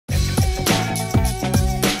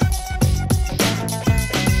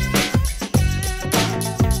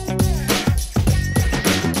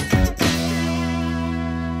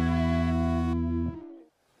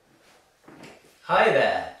Hi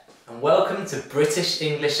there, and welcome to British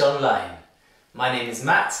English Online. My name is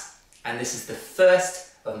Matt, and this is the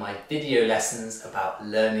first of my video lessons about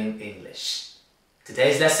learning English.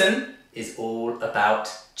 Today's lesson is all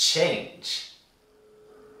about change.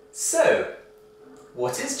 So,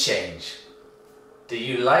 what is change? Do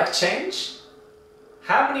you like change?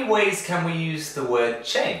 How many ways can we use the word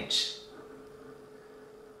change?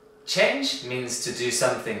 Change means to do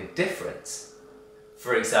something different.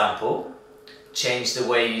 For example, change the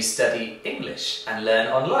way you study English and learn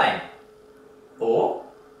online, or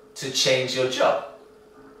to change your job.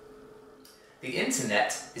 The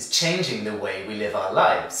internet is changing the way we live our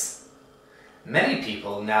lives. Many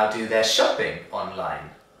people now do their shopping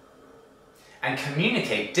online and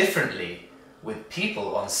communicate differently with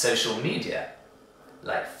people on social media,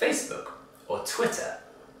 like Facebook or Twitter.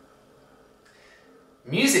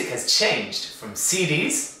 Music has changed from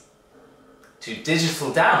CDs to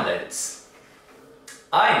digital downloads.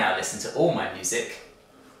 I now listen to all my music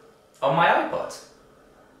on my iPod.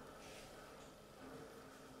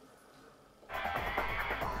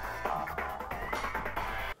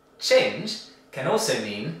 Change can also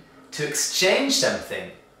mean to exchange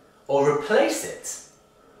something or replace it.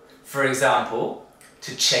 For example,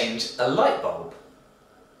 to change a light bulb.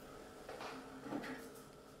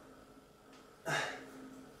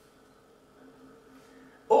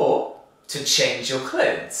 Or to change your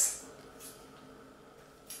clothes.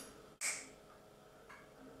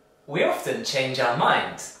 We often change our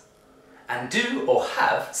mind and do or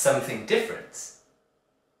have something different.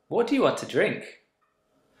 What do you want to drink?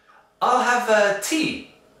 I'll have a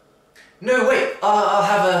tea. No, wait, I'll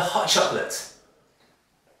have a hot chocolate.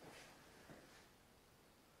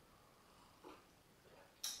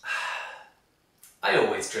 I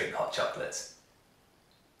always drink hot chocolate.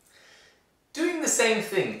 Doing the same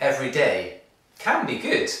thing every day can be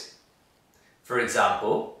good. For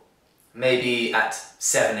example, maybe at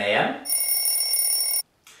 7 AM,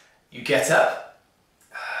 you get up,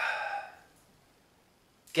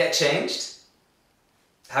 get changed,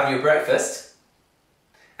 have your breakfast,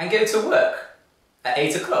 and go to work at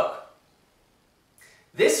 8 o'clock.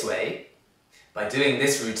 This way, by doing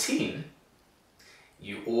this routine,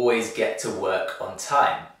 you always get to work on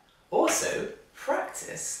time. Also,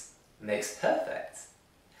 practice makes perfect,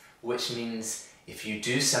 which means if you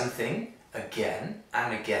do something again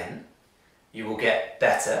and again, you will get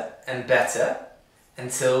better and better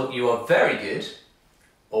until you are very good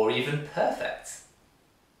or even perfect.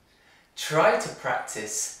 Try to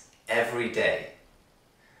practice every day.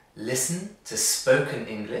 Listen to spoken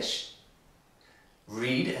English,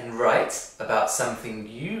 read and write about something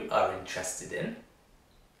you are interested in,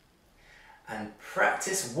 and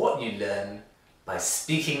practice what you learn by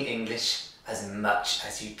speaking English as much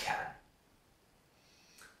as you can.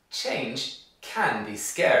 Change can be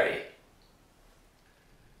scary.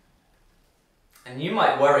 And you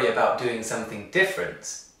might worry about doing something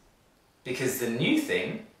different because the new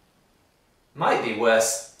thing might be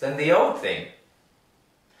worse than the old thing.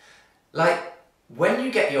 Like when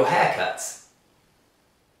you get your hair cut,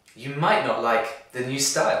 you might not like the new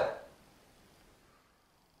style.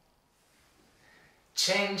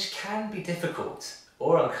 Change can be difficult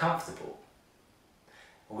or uncomfortable.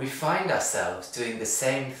 We find ourselves doing the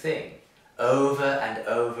same thing over and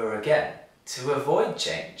over again to avoid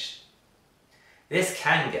change. This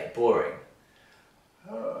can get boring.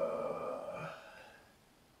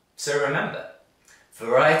 So remember,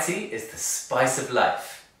 variety is the spice of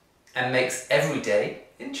life and makes every day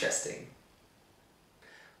interesting.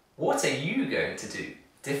 What are you going to do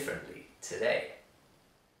differently today?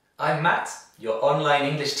 I'm Matt, your online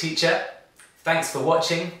English teacher. Thanks for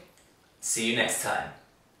watching. See you next time.